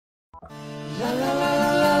Now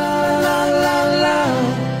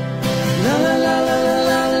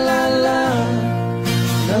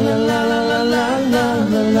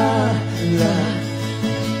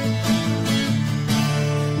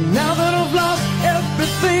that I've lost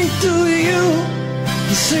everything to you,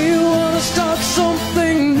 you say you wanna start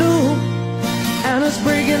something new, and it's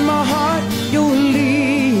breaking my heart you're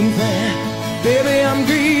leaving. Baby, I'm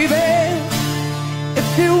grieving. If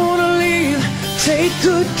you wanna leave, take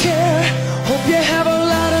good care. Hope you have a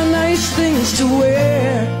lot of nice things to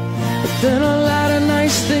wear, but then a lot of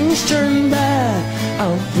nice things turn bad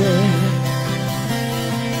out there.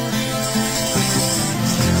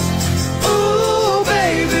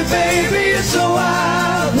 Baby, it's a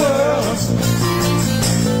wild world.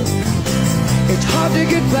 It's hard to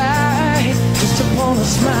get by just upon a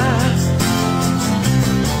smile.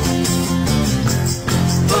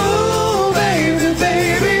 Oh,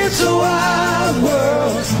 baby, it's a wild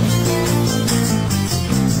world.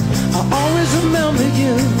 I always remember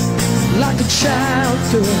you like a child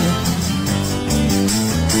girl.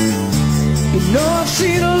 You know I've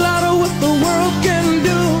seen a lot of what the world can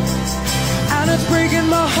do, and it's breaking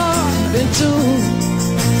my heart in two,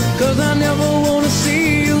 'cause I never wanna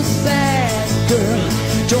see you sad, girl.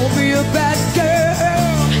 Don't be a bad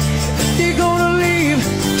girl. If you're gonna leave,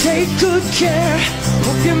 take good care.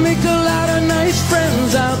 Hope you make a lot of nice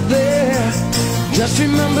friends out there. Just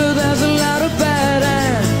remember there's a lot of bad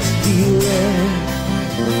and beware.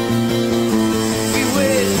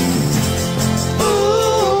 Beware.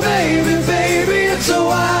 Ooh, baby, it's a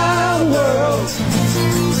wild world.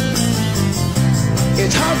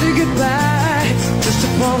 It's hard to get by just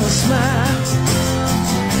upon a smile.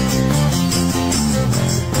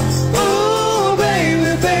 Oh,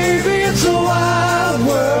 baby, it's a wild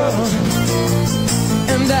world.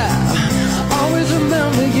 And I always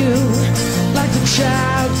remember you like a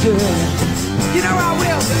child girl. You know I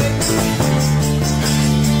will, baby.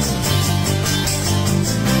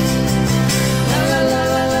 La la la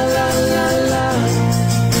la la la la la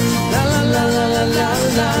la la la la la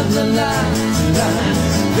la la la.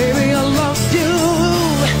 Baby, I love you.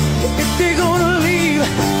 If you're gonna leave,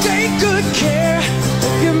 take good care.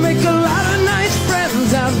 Hope you make a lot of nice friends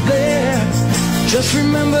out there. Just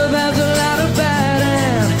remember there's a lot of bad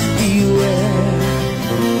and beware.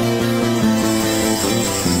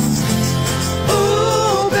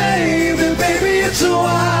 Ooh, baby, it's a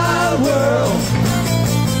wild world.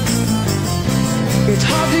 It's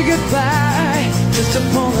hard to get by just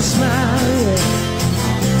upon a smile, yeah.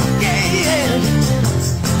 Yeah.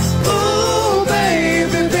 Ooh,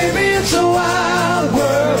 baby, it's a wild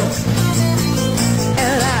world.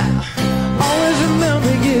 And I always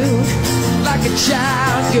remember you like a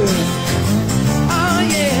child girl. Oh,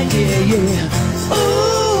 yeah.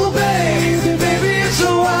 Ooh, baby, it's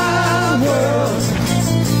a wild world.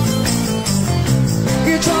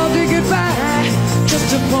 It's hard to get by just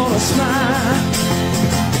upon a smile.